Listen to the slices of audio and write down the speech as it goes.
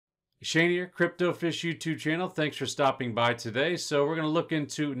Shane here, Crypto Fish YouTube channel. Thanks for stopping by today. So we're going to look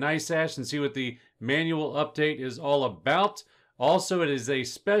into Nicehash and see what the manual update is all about. Also, it is a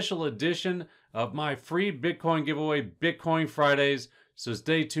special edition of my free Bitcoin giveaway, Bitcoin Fridays. So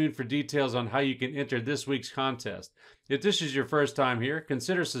stay tuned for details on how you can enter this week's contest. If this is your first time here,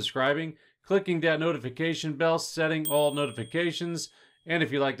 consider subscribing, clicking that notification bell, setting all notifications. And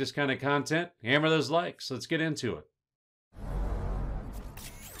if you like this kind of content, hammer those likes. Let's get into it.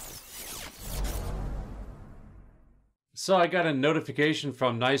 So I got a notification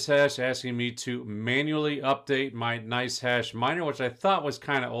from Nicehash asking me to manually update my Nicehash miner, which I thought was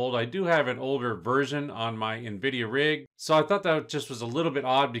kind of old. I do have an older version on my Nvidia Rig. So I thought that just was a little bit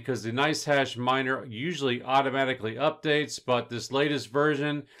odd because the Nicehash miner usually automatically updates, but this latest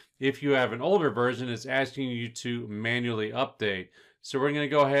version, if you have an older version, is asking you to manually update. So we're going to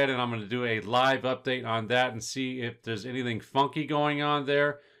go ahead and I'm going to do a live update on that and see if there's anything funky going on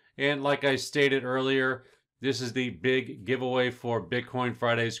there. And like I stated earlier, this is the big giveaway for Bitcoin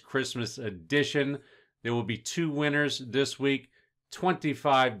Fridays Christmas edition. There will be two winners this week,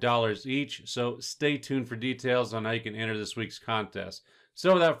 $25 each. So stay tuned for details on how you can enter this week's contest.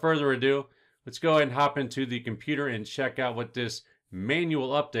 So without further ado, let's go ahead and hop into the computer and check out what this manual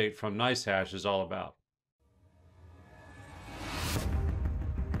update from Nicehash is all about.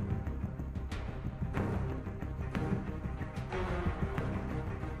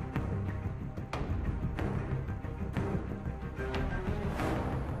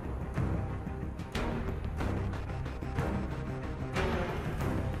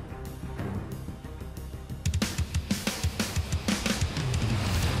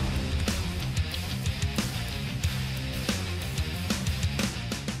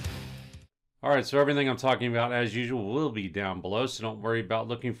 Alright, so everything I'm talking about as usual will be down below, so don't worry about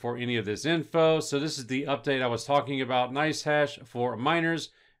looking for any of this info. So this is the update I was talking about. Nicehash for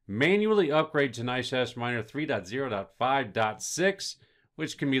miners. Manually upgrade to Nicehash miner 3.0.5.6,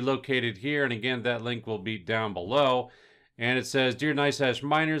 which can be located here. And again, that link will be down below. And it says, Dear Nicehash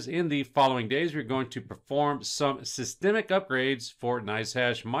miners, in the following days, we're going to perform some systemic upgrades for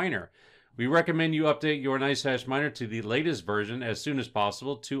Nicehash miner. We recommend you update your Nicehash miner to the latest version as soon as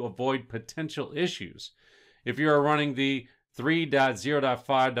possible to avoid potential issues. If you are running the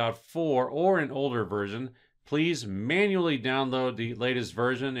 3.0.5.4 or an older version, please manually download the latest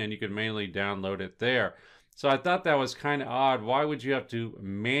version and you can manually download it there. So I thought that was kind of odd. Why would you have to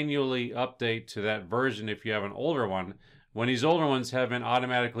manually update to that version if you have an older one, when these older ones have been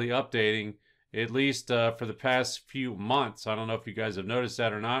automatically updating at least for the past few months? I don't know if you guys have noticed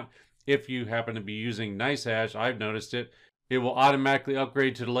that or not. If you happen to be using Nicehash, I've noticed it. It will automatically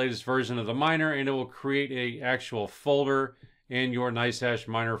upgrade to the latest version of the miner and it will create an actual folder in your Nicehash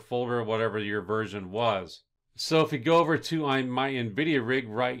miner folder, whatever your version was. So if we go over to my Nvidia Rig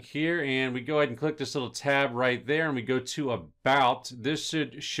right here and we go ahead and click this little tab right there and we go to About, this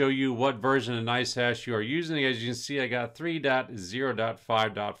should show you what version of Nicehash you are using. As you can see, I got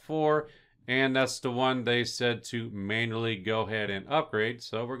 3.0.5.4. and that's the one they said to manually go ahead and upgrade.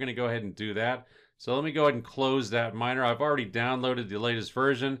 So we're going to go ahead and do that. So let me go ahead and close that miner. I've already downloaded the latest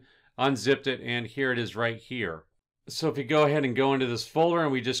version, unzipped it, and here it is right here. So if you go ahead and go into this folder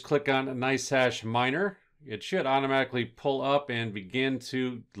and we just click on Nicehash miner, it should automatically pull up and begin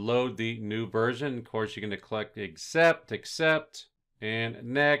to load the new version. Of course, you're going to click accept, and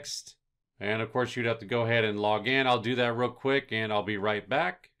next. And of course, you'd have to go ahead and log in. I'll do that real quick and I'll be right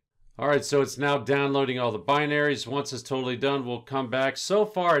back. Alright, so it's now downloading all the binaries. Once it's totally done, we'll come back. So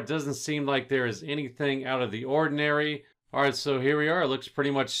far, it doesn't seem like there is anything out of the ordinary. Alright, so here we are. It looks pretty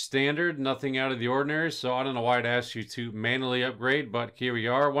much standard, nothing out of the ordinary. So I don't know why it asks you to manually upgrade, but here we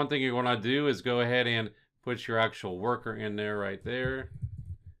are. One thing you want to do is go ahead and put your actual worker in there right there,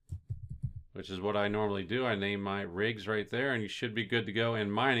 which is what I normally do. I name my rigs right there, and you should be good to go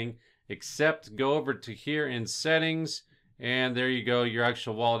in mining, except go over to here in settings. And there you go, your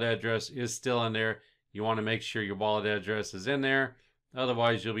actual wallet address is still in there. You want to make sure your wallet address is in there.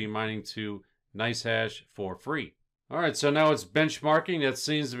 Otherwise, you'll be mining to Nicehash for free. All right, so now it's benchmarking. That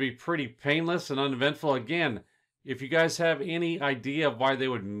seems to be pretty painless and uneventful. Again, if you guys have any idea of why they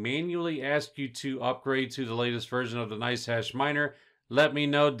would manually ask you to upgrade to the latest version of the Nicehash miner, let me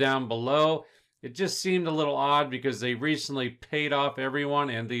know down below. It just seemed a little odd because they recently paid off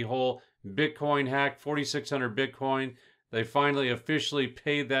everyone and the whole Bitcoin hack, 4,600 Bitcoin. They finally officially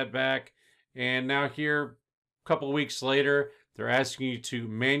paid that back. And now here, a couple of weeks later, they're asking you to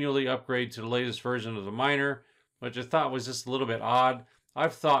manually upgrade to the latest version of the miner, which I thought was just a little bit odd.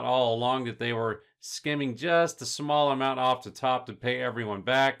 I've thought all along that they were skimming just a small amount off the top to pay everyone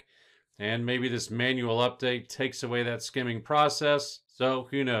back. And maybe this manual update takes away that skimming process. So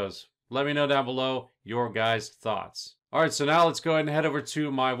who knows? Let me know down below your guys' thoughts. All right, so now let's go ahead and head over to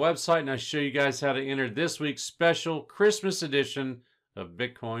my website and I'll show you guys how to enter this week's special Christmas edition of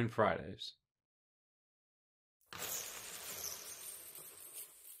Bitcoin Fridays.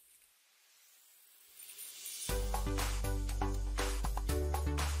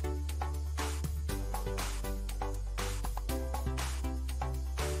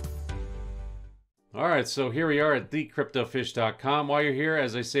 All right, so here we are at thecryptofish.com. While you're here,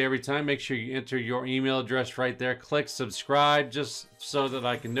 as I say every time, make sure you enter your email address right there. Click subscribe just so that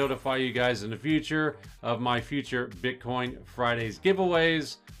I can notify you guys in the future of my future Bitcoin Fridays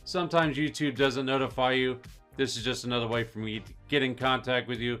giveaways. Sometimes YouTube doesn't notify you. This is just another way for me to get in contact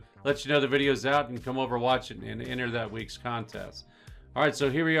with you, let you know the video's out, and come over, watch it, and enter that week's contest. All right, so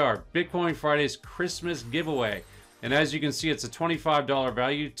here we are, Bitcoin Fridays Christmas giveaway. And as you can see, it's a $25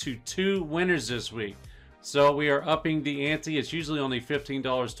 value to 2 winners this week. So we are upping the ante. It's usually only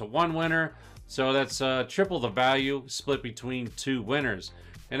 $15 to 1 winner. So that's triple the value split between 2 winners.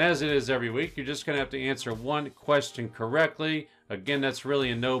 And as it is every week, you're just going to have to answer 1 question correctly. Again, that's really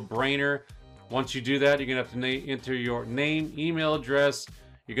a no-brainer. Once you do that, you're going to have to enter your name, email address.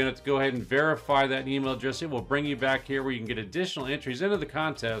 You're going to have to go ahead and verify that email address. It will bring you back here where you can get additional entries into the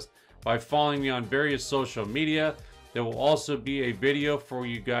contest by following me on various social media. There will also be a video for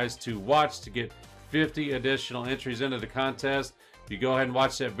you guys to watch to get 50 additional entries into the contest. If you go ahead and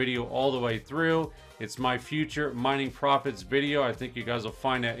watch that video all the way through, it's my future mining profits video. I think you guys will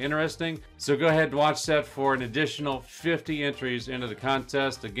find that interesting. So go ahead and watch that for an additional 50 entries into the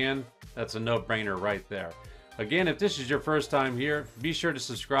contest. Again, that's a no-brainer right there. Again, if this is your first time here, be sure to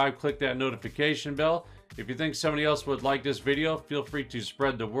subscribe, click that notification bell. If you think somebody else would like this video, feel free to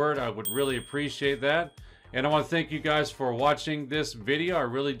spread the word. I would really appreciate that. And I want to thank you guys for watching this video. I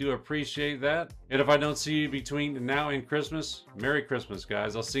really do appreciate that. And if I don't see you between now and Christmas, Merry Christmas,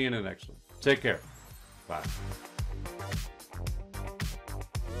 guys. I'll see you in the next one. Take care. Bye.